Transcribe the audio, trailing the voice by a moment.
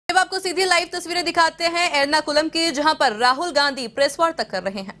आपको सीधी लाइव तस्वीरें दिखाते हैं एर्नाकुलम की, जहां पर राहुल गांधी प्रेस वार्ता कर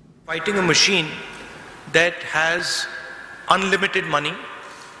रहे हैं। Fighting a machine that has unlimited money,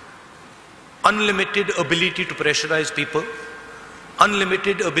 unlimited ability to pressurize people,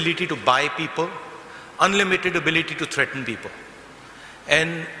 unlimited ability to buy people, unlimited ability to threaten people.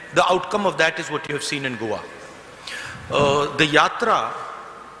 And the outcome of that is what you have seen in Goa. The Yatra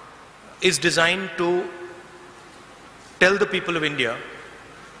is designed to tell the people of India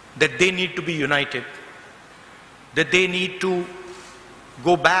that they need to be united, that they need to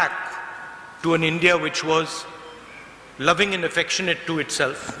go back to an India which was loving and affectionate to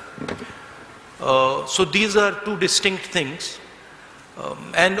itself. So these are two distinct things.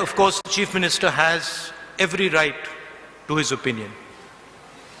 And of course, the Chief Minister has every right to his opinion.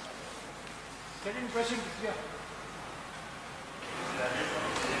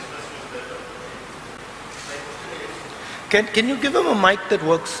 Can you give him a mic that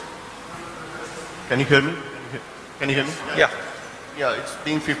works? Can you hear me? Can you hear me? Yeah. Yeah, it's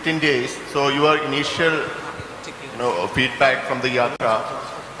been 15 days. So your initial, feedback from the Yatra,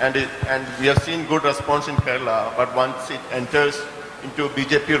 and we have seen good response in Kerala. But once it enters into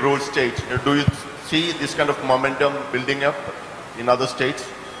BJP ruled state, do you see this kind of momentum building up in other states?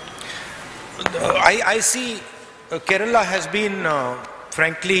 I see Kerala has been,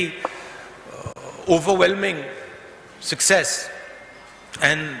 frankly, overwhelming success,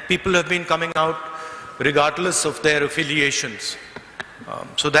 and people have been coming out regardless of their affiliations.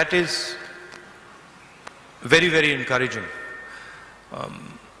 So that is very, very encouraging.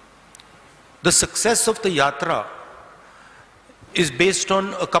 The success of the Yatra is based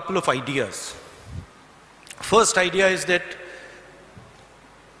on a couple of ideas. First idea is that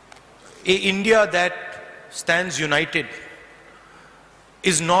an India that stands united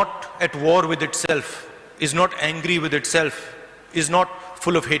is not at war with itself, is not angry with itself, is not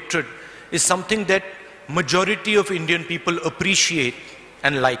full of hatred, is something that majority of Indian people appreciate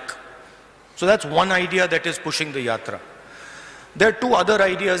and like. So that's one idea that is pushing the Yatra. There are two other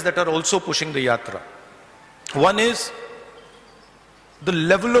ideas that are also pushing the Yatra. One is the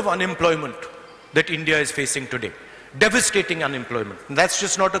level of unemployment that India is facing today. Devastating unemployment. And that's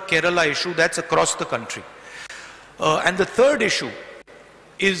just not a Kerala issue, that's across the country. And the third issue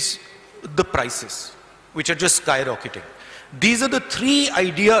is the prices, which are just skyrocketing. These are the three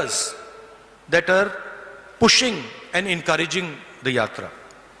ideas that are pushing and encouraging the Yatra.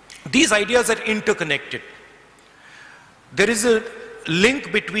 These ideas are interconnected. There is a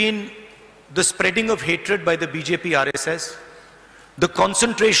link between the spreading of hatred by the BJP RSS, the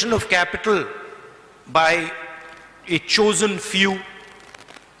concentration of capital by a chosen few,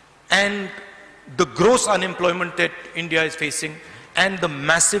 and the gross unemployment that India is facing, and the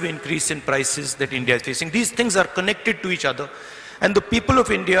massive increase in prices that India is facing. These things are connected to each other, and the people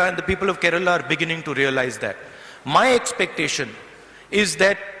of India and the people of Kerala are beginning to realize that. My expectation is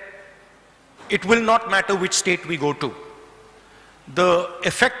that it will not matter which state we go to. The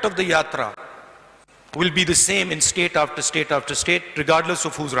effect of the Yatra will be the same in state after state after state, regardless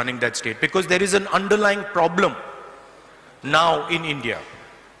of who's running that state, because there is an underlying problem now in India.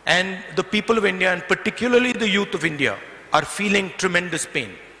 And the people of India, and particularly the youth of India, are feeling tremendous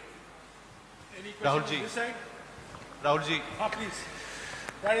pain. Any questions on this side? Rahulji. Please.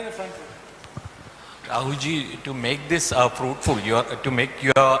 Right in the front row. Rahulji, to make this fruitful, to make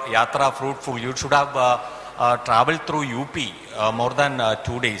your Yatra fruitful, you should have traveled through UP more than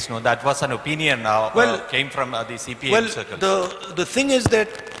 2 days. No, that was an opinion came from the CPM circles. The thing is that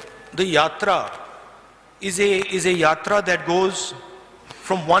the Yatra is a Yatra that goes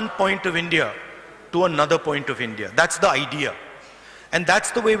from one point of India to another point of India. That's the idea. And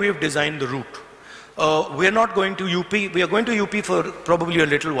that's the way we've designed the route. We're not going to UP. We are going to UP for probably a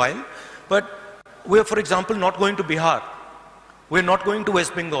little while. But we're, for example, not going to Bihar. We're not going to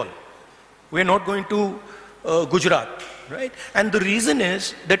West Bengal. We're not going to Gujarat. Right? And the reason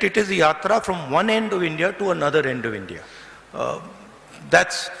is that it is a Yatra from one end of India to another end of India.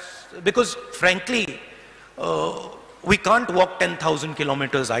 That's because, frankly, we can't walk 10,000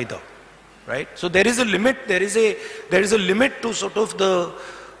 kilometers either. Right? So there is a limit. There is a limit to sort of the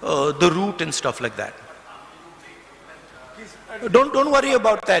route and stuff like that. Don't worry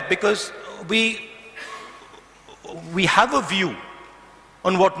about that, because we have a view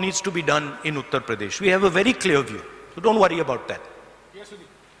on what needs to be done in Uttar Pradesh. We have a very clear view. So don't worry about that. Yes,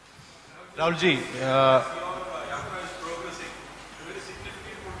 Rahulji.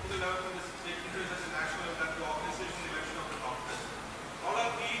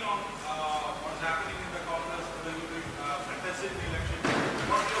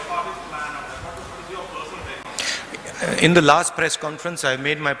 In the last press conference, I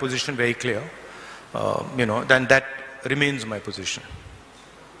made my position very clear. Then that remains my position.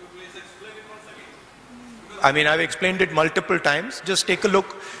 I mean, I've explained it multiple times. Just take a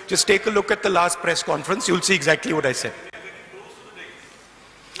look. Just take a look at the last press conference. You'll see exactly what I said.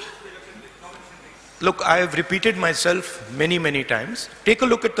 Look, I have repeated myself many, many times. Take a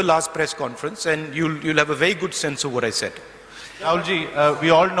look at the last press conference, and you'll have a very good sense of what I said. Rahulji, we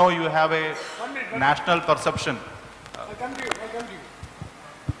all know you have a national perception. I'll come to you.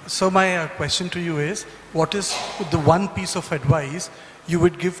 So my question to you is, what is the one piece of advice you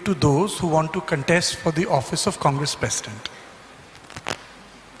would give to those who want to contest for the office of Congress President?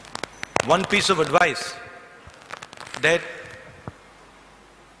 One piece of advice, that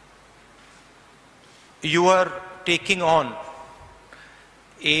you are taking on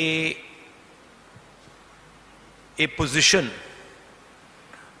a position.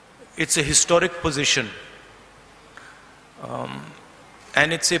 It's a historic position.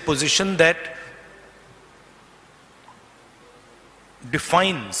 And it's a position that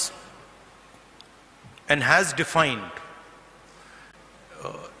defines and has defined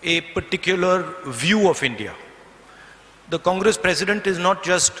a particular view of India. The Congress President is not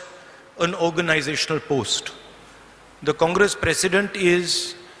just an organizational post. The Congress President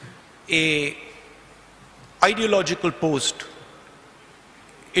is a ideological post.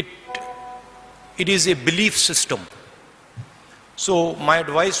 It is a belief system. So my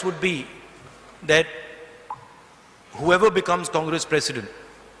advice would be that whoever becomes Congress President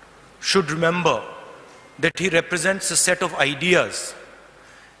should remember that he represents a set of ideas,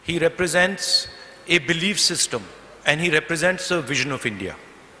 he represents a belief system, and he represents a vision of India.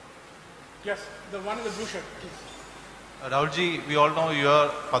 Yes, the one in the blue shirt, please. Rahulji, we all know your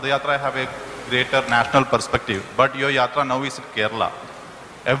Padayatra have a greater national perspective, but your Yatra now is in Kerala.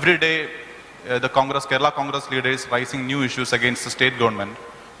 Every day, the Kerala Congress leader is raising new issues against the state government,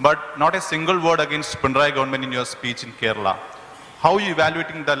 but not a single word against Pinarayi government in your speech in Kerala. How are you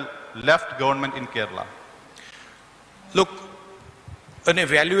evaluating the left government in Kerala? Look, an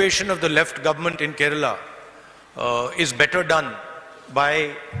evaluation of the left government in Kerala is better done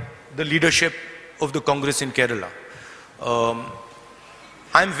by the leadership of the Congress in Kerala.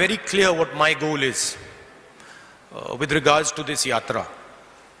 I'm very clear what my goal is with regards to this yatra.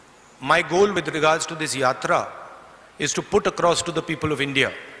 My goal with regards to this yatra is to put across to the people of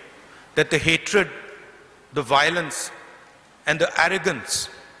India that the hatred, the violence, and the arrogance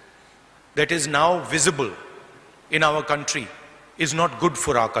that is now visible in our country is not good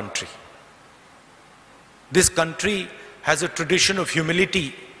for our country. This country has a tradition of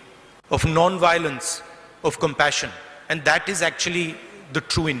humility, of non-violence, of compassion, and that is actually the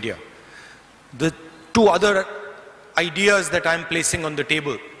true India. The two other ideas that I'm placing on the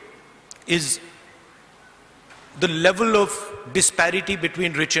table is the level of disparity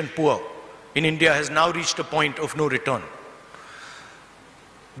between rich and poor in India has now reached a point of no return.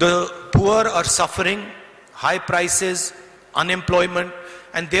 The poor are suffering high prices, unemployment,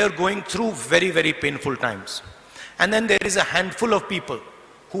 and they are going through very, very painful times. And then there is a handful of people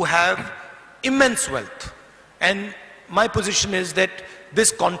who have immense wealth. And my position is that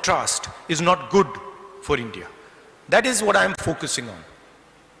this contrast is not good for India. That is what I'm focusing on.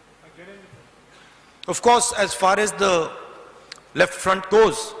 Of course, as far as the left front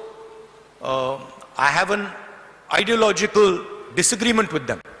goes, I have an ideological disagreement with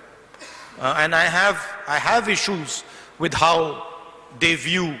them. And I have issues with how they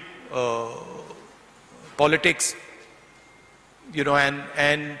view politics,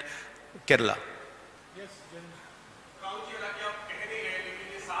 and Kerala.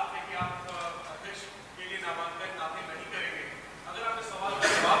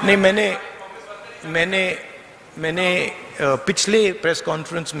 नहीं, मैंने पिछले press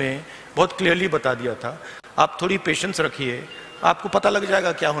conference में बहुत clearly बता दिया था. आप थोड़ी पेशेंस रखिए, आपको पता लग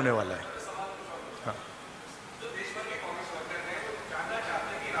जाएगा क्या होने वाला है. हाँ.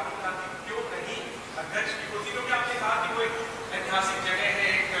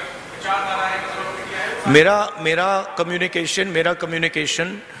 मेरा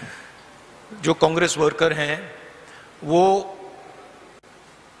कम्युनिकेशन जो कांग्रेस वर्कर हैं, वो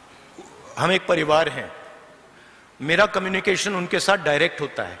हम एक परिवार हैं. मेरा कम्युनिकेशन उनके साथ डायरेक्ट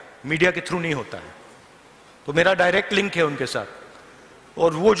होता है, मीडिया के थ्रू नहीं होता है. तो मेरा डायरेक्ट लिंक है उनके साथ,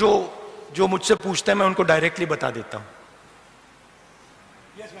 और वो जो मुझसे पूछते हैं मैं उनको डायरेक्टली बता देता हूं.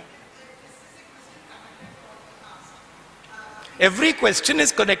 Every question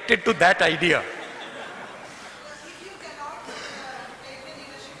is connected to that idea.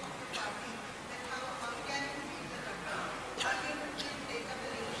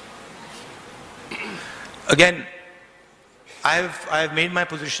 Again, I have made my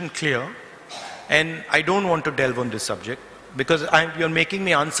position clear, and I don't want to delve on this subject because you're making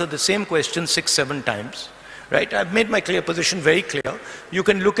me answer the same question 6-7 times, right? I've made my clear position very clear. You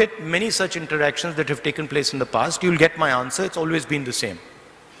can look at many such interactions that have taken place in the past. You'll get my answer. It's always been the same.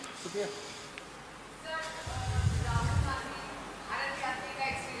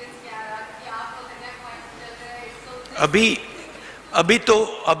 अभी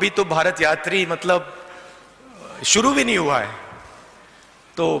तो भारत यात्री मतलब शुरू भी नहीं हुआ है,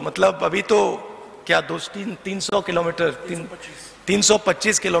 तो मतलब अभी तो क्या 300 किलोमीटर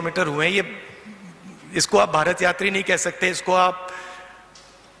 325 किलोमीटर हुए हैं। ये इसको आप भारत यात्री नहीं कह सकते, इसको आप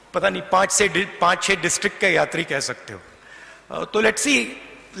पता नहीं 5-6 डिस्ट्रिक्ट के यात्री कह सकते हो। तो let's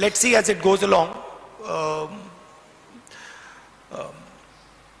see as it goes along.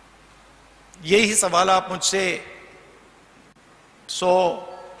 यही सवाल आप मुझसे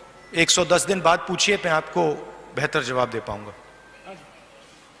 110 दिन बाद पूछिए, मैं आपको बेहतर जवाब दे पाऊंगा।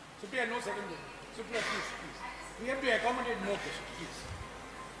 Supriya, no second. Supriya, please. We have to accommodate more questions, please.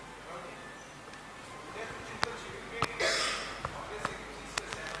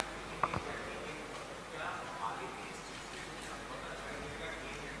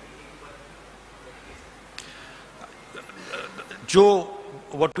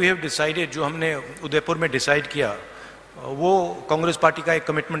 what we have decided, जो हमने उदयपुर में डिसाइड किया, वो कांग्रेस पार्टी का एक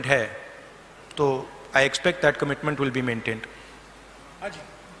कमिटमेंट है, तो I expect that commitment will be maintained.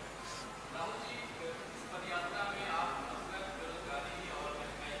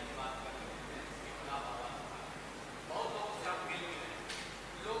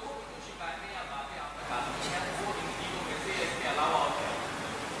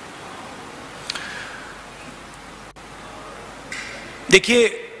 देखिए,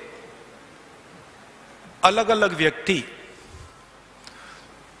 अलग अलग व्यक्ति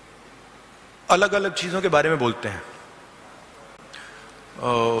अलग अलग चीजों के बारे में बोलते हैं।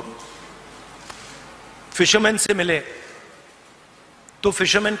 फिशरमैन से मिले तो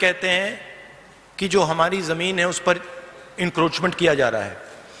फिशरमैन कहते हैं कि जो हमारी जमीन है उस पर इंक्रोचमेंट किया जा रहा है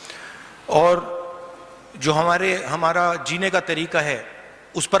और जो हमारा जीने का तरीका है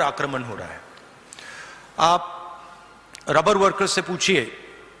उस पर आक्रमण हो रहा है। आप रबर वर्कर्स से पूछिए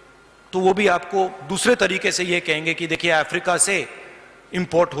तो वो भी आपको दूसरे तरीके से ये कहेंगे कि देखिए अफ्रीका से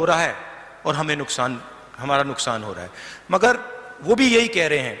इंपोर्ट हो रहा है और हमारा नुकसान हो रहा है। मगर वो भी यही कह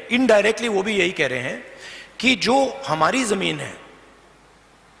रहे हैं, इनडायरेक्टली वो भी यही कह रहे हैं कि जो हमारी जमीन है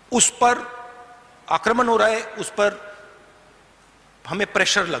उस पर आक्रमण हो रहा है, उस पर हमें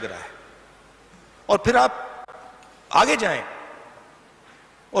प्रेशर लग रहा है। और फिर आप आगे जाएं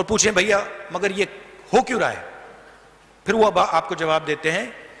और पूछें भैया मगर ये हो क्यों रहा है, फिर वो आपको जवाब देते हैं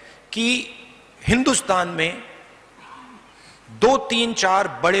कि हिंदुस्तान में 2-3-4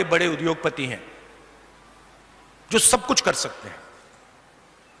 बड़े बड़े उद्योगपति हैं जो सब कुछ कर सकते हैं,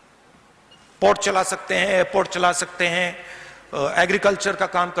 पोर्ट चला सकते हैं, एयरपोर्ट चला सकते हैं, एग्रीकल्चर का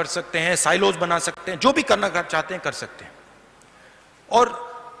काम कर सकते हैं, साइलोज बना सकते हैं, जो भी करना चाहते हैं कर सकते हैं। और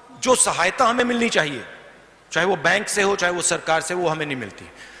जो सहायता हमें मिलनी चाहिए, चाहे वो बैंक से हो चाहे वो सरकार से, वो हमें नहीं मिलती।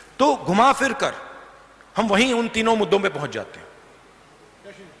 तो घुमा फिर कर हम वहीं उन तीनों मुद्दों पे पहुंच जाते हैं।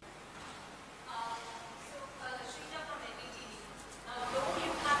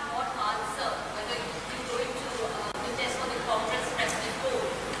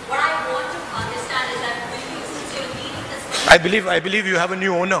 I believe you have a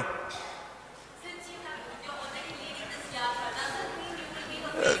new owner.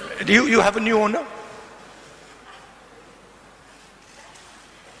 You have a new owner?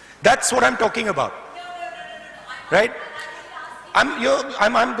 That's what I'm talking about. Right? I'm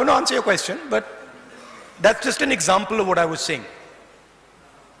going to answer your question, but that's just an example of what I was saying.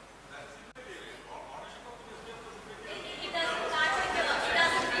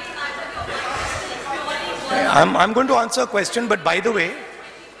 I'm going to answer a question, but by the way,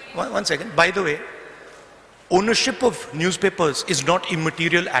 one second. By the way, ownership of newspapers is not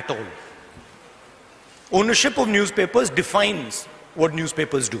immaterial at all. Ownership of newspapers defines what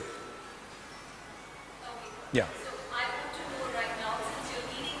newspapers do. Yeah. So I want to know right now, since you're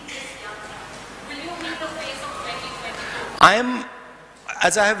leading this yatra, will you be the face of 2024? I am,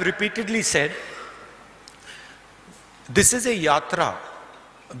 as I have repeatedly said, this is a yatra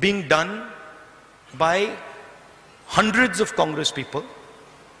being done by hundreds of Congress people.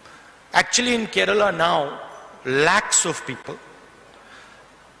 Actually in Kerala now, lakhs of people.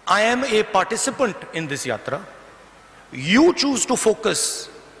 I am a participant in this yatra. You choose to focus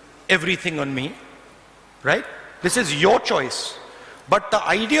everything on me, right? This is your choice. But the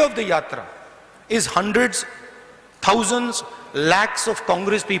idea of the yatra is hundreds, thousands, lakhs of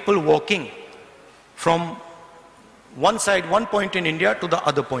Congress people walking from one side, one point in India to the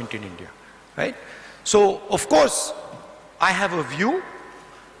other point in India, right? So, of course, I have a view,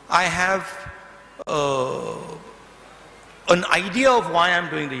 I have an idea of why I'm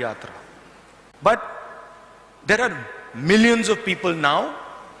doing the yatra. But there are millions of people now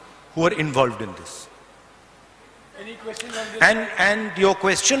who are involved in this. Any questions on this? And your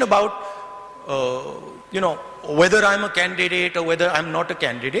question about, whether I'm a candidate or whether I'm not a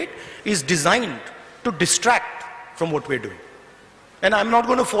candidate is designed to distract from what we're doing. And I'm not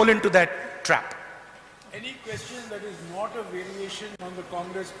going to fall into that trap. Any question that is not a variation on the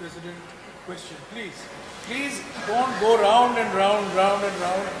Congress President question, please. Please don't go round and round, round and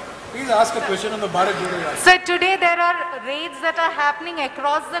round. Please ask a question on the Bharat Jodo Yatra. Sir, today there are raids that are happening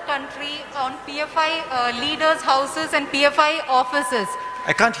across the country on PFI leaders' houses and PFI offices.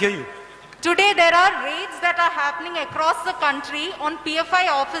 I can't hear you. Today there are raids that are happening across the country on PFI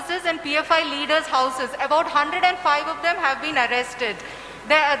offices and PFI leaders' houses. About 105 of them have been arrested.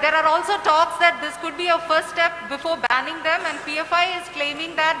 There are also talks that this could be a first step before banning them, and PFI is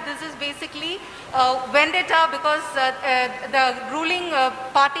claiming that this is basically vendetta because the ruling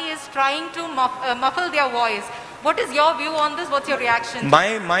party is trying to muffle their voice. What is your view on this? What's your reaction?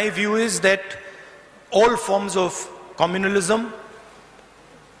 My view is that all forms of communalism,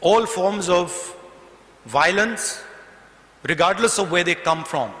 all forms of violence, regardless of where they come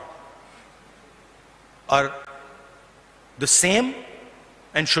from, are the same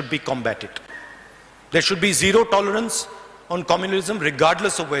and should be combated. There should be zero tolerance on communalism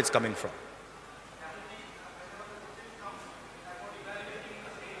regardless of where it's coming from.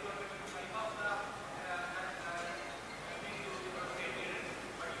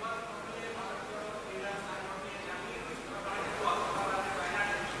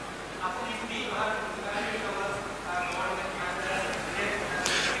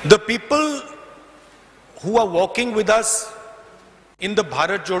 The people who are walking with us in the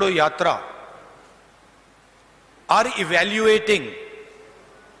Bharat Jodo Yatra are evaluating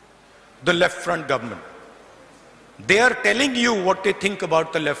the left front government. They are telling you what they think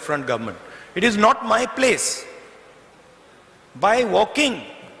about the left front government. It is not my place. By walking,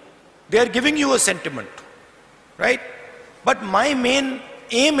 they are giving you a sentiment, right? But my main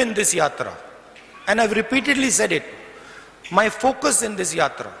aim in this yatra, and I've repeatedly said it, my focus in this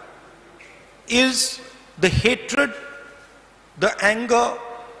yatra is the hatred, the anger,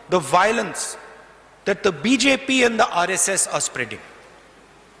 the violence that the BJP and the RSS are spreading.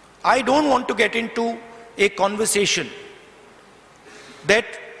 I don't want to get into a conversation that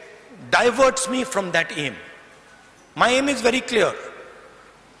diverts me from that aim. My aim is very clear.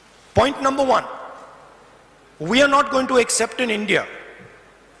 Point number one, we are not going to accept an India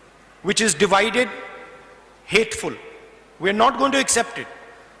which is divided, hateful. We are not going to accept it.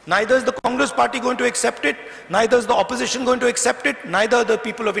 Neither is the Congress party going to accept it, neither is the opposition going to accept it, neither are the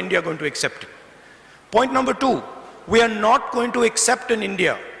people of India going to accept it. Point number two, we are not going to accept an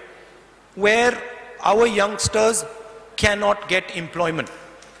India where our youngsters cannot get employment.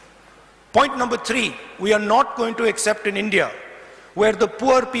 Point number three, we are not going to accept an India where the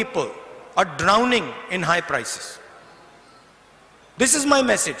poor people are drowning in high prices. This is my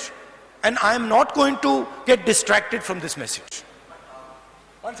message, and I am not going to get distracted from this message.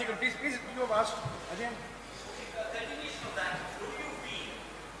 1 second, please, you have asked. Again. Continuation of that, do you feel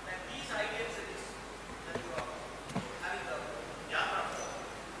that these ideas that you are having the yatra for,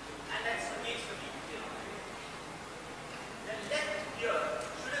 and that's against the people, the left here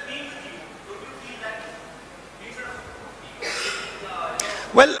should have been with you, don't you feel that we should have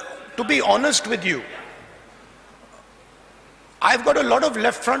Well, to be honest with you, I've got a lot of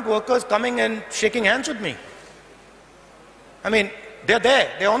left front workers coming and shaking hands with me. I mean, they're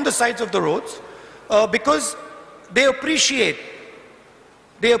there, they're on the sides of the roads because they appreciate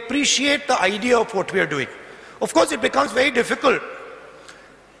the idea of what we are doing. Of course, it becomes very difficult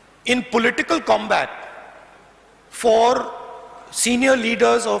in political combat for senior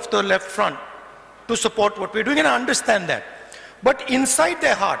leaders of the left front to support what we're doing, and I understand that. But inside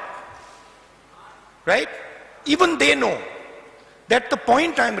their heart, right, even they know that the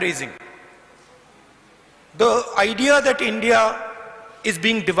point I'm raising, the idea that India is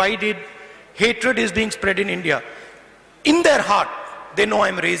being divided, hatred is being spread in India, in their heart, they know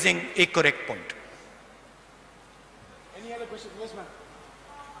I'm raising a correct point. Any other question? Yes, ma'am.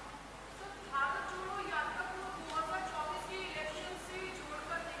 Bharat जोड़ो यात्रा को 2024 के election से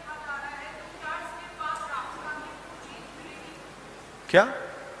जोड़कर देखा जा रहा है, तो क्या इसके पास राहुल गांधी को जीत मिलेगी? क्या?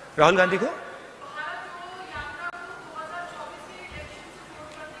 राहुल गांधी को? भारत जोड़ो यात्रा को 2024 के इलेक्शन से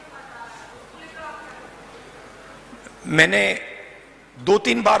जोड़कर देखा जा रहा है, उसको लेकर आप क्या कहेंगे? मैंने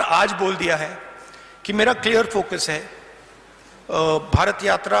 2-3 बार आज बोल दिया है कि मेरा क्लियर फोकस है,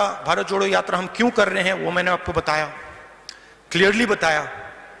 भारत जोड़ो यात्रा हम क्यों कर रहे हैं वो मैंने आपको बताया, क्लियरली बताया,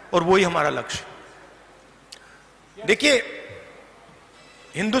 और वही हमारा लक्ष्य। देखिए,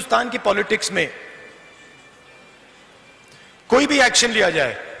 हिंदुस्तान की पॉलिटिक्स में कोई भी एक्शन लिया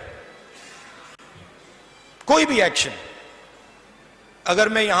जाए, कोई भी एक्शन, अगर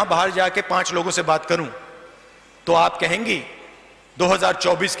मैं यहां बाहर जाके 5 लोगों से बात करूं तो आप कहेंगी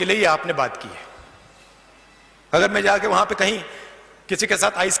 2024 के लिए ये आपने बात की है। अगर मैं जाके वहां पे कहीं किसी के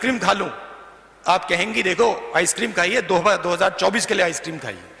साथ आइसक्रीम खा लूं, आप कहेंगी देखो आइसक्रीम खाइए, 2024 के लिए आइसक्रीम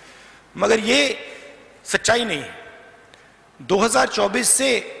खाइए। मगर ये सच्चाई नहीं है। 2024 से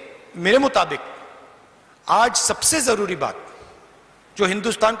मेरे मुताबिक आज सबसे जरूरी बात जो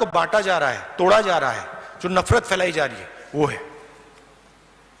हिंदुस्तान को बांटा जा रहा है, तोड़ा जा रहा है, जो नफरत फैलाई जा रही है, वो है।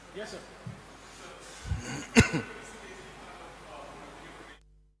 Yes, sir.